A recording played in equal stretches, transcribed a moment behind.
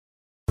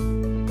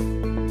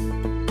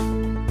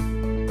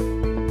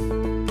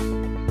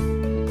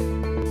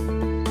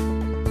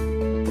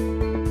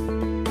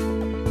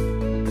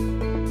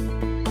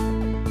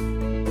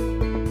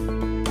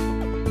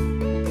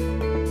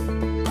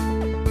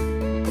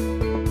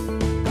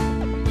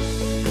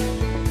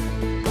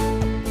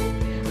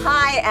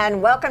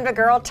and welcome to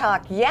Girl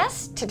Talk.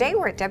 Yes, today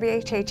we're at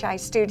WHHI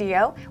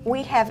studio.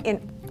 We have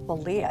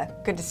Leah,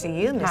 good to see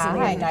you, Miss Leah.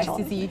 Hi, nice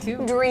to see you too.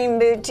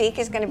 DreamBoutique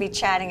is going to be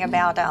chatting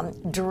about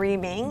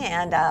dreaming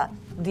and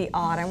the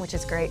autumn, which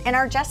is great. And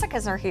our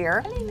Jessicas are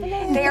here.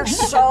 Hello. They are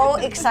so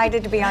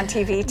excited to be on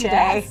TV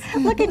today. Yes.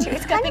 Look at you.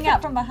 It's coming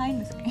out from behind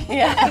the screen.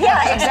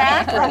 Yeah,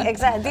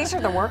 exactly. These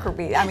are the worker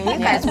bees. I mean, you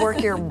guys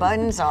work your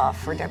buns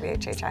off for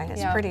WHHI.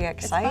 It's pretty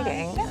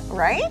exciting,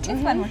 right? It's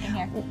fun working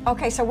here.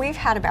 Okay, so we've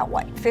had about,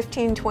 what,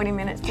 15, 20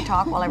 minutes to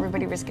talk while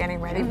everybody was getting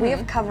ready. We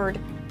have covered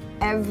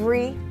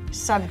every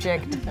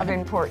subject of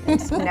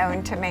importance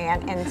known to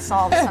man and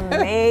solve some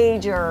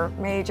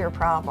major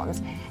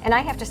problems. And I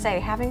have to say,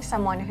 having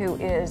someone who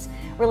is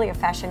really a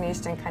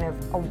fashionista and kind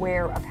of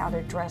aware of how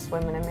to dress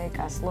women and make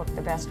us look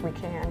the best we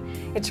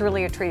can, it's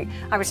really a treat.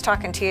 I was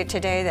talking to you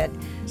today that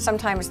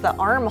sometimes the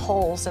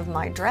armholes of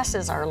my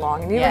dresses are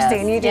long, and you were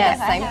saying you do that.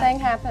 Same thing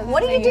happens.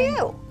 What do you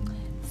do?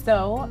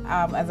 So,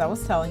 as I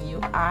was telling you,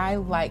 I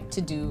like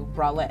to do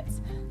bralettes.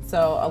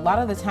 So a lot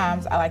of the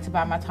times I like to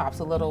buy my tops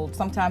a little,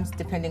 sometimes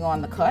depending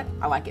on the cut,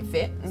 I like it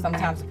fit.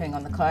 Sometimes depending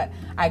on the cut,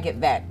 I get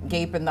that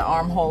gape in the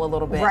armhole a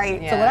little bit.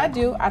 Right. So what I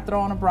do, I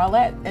throw on a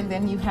bralette and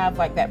then you have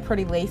like that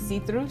pretty lace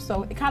see-through.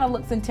 So it kind of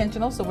looks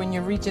intentional. So when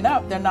you're reaching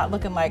up, they're not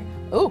looking like,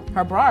 ooh,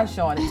 her bra is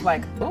showing. It's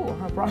like, ooh,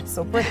 her bra is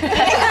so pretty. So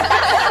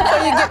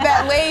you get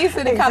that lace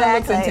and it kind of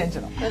looks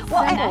intentional. It's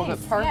simple,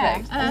 but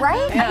perfect. Yeah.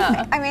 Right?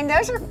 Yeah. I mean,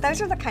 those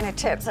are the kind of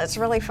tips that's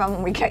really fun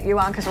when we get you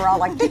on because we're all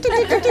like,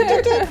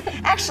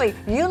 Actually,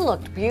 you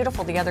looked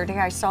beautiful the other day.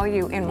 I saw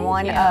you in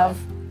one of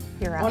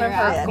your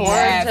outfits.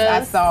 Yes,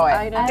 I saw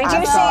it. Did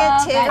you see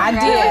it too? I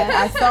did.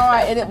 I saw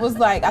it, and it was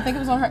like, I think it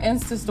was on her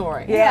Insta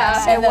story.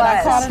 Yes, and it then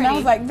was. I caught it, and I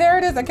was like, there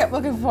it is. I kept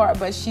looking for it,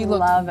 but she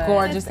looked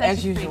gorgeous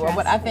as usual. dress.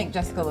 But I think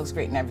Jessica looks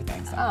great and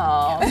everything. So.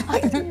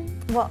 Oh.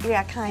 Well,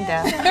 yeah, kind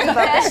of.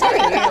 But so do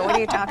you. What are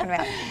you talking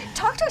about?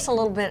 Talk to us a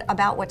little bit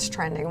about what's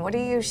trending. What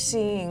are you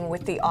seeing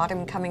with the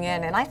autumn coming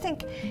in? And I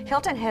think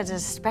Hilton Head is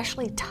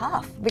especially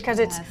tough because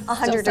it's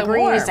 100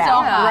 degrees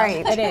out.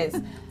 Right. It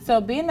is. So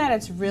being that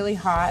it's really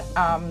hot,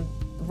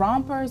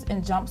 rompers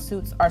and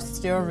jumpsuits are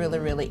still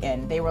really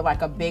in. They were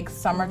like a big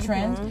summer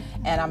trend,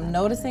 and I'm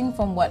noticing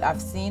from what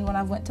I've seen when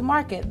I went to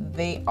market,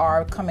 they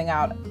are coming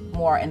out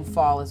more in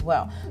fall as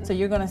well. So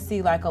you're gonna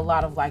see like a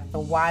lot of like the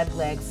wide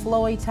leg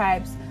flowy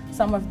types.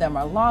 Some of them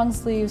are long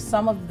sleeves.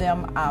 Some of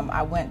them, when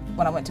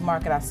I went to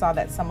market, I saw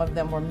that some of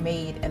them were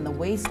made in the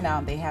waist now.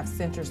 They have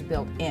cinchers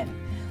built in.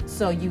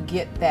 So you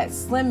get that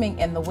slimming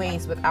in the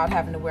waist without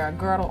having to wear a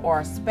girdle or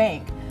a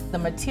spank. The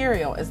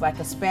material is like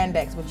a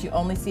spandex, but you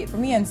only see it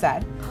from the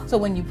inside. So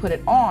when you put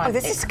it on,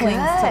 it clings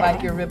to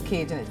like your rib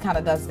cage, and it kind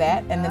of does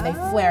that, and then they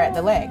flare at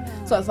the leg.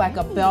 So it's like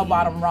a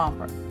bell-bottom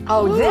romper.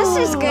 Oh, this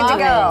is good to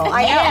go.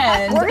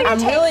 And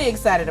I'm really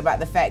excited about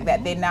the fact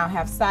that they now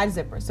have side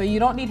zippers, so you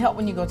don't need help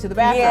when you go to the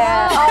bathroom.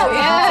 Yeah. Oh,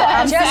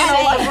 yeah. So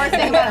a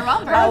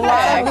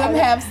lot of them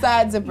have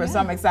side zippers, so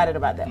I'm excited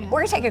about that.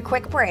 We're going to take a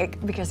quick break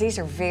because these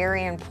are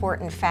very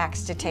important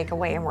facts to take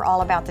away, and we're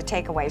all about the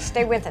takeaways.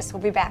 Stay with us.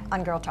 We'll be back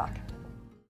on Girl Talk.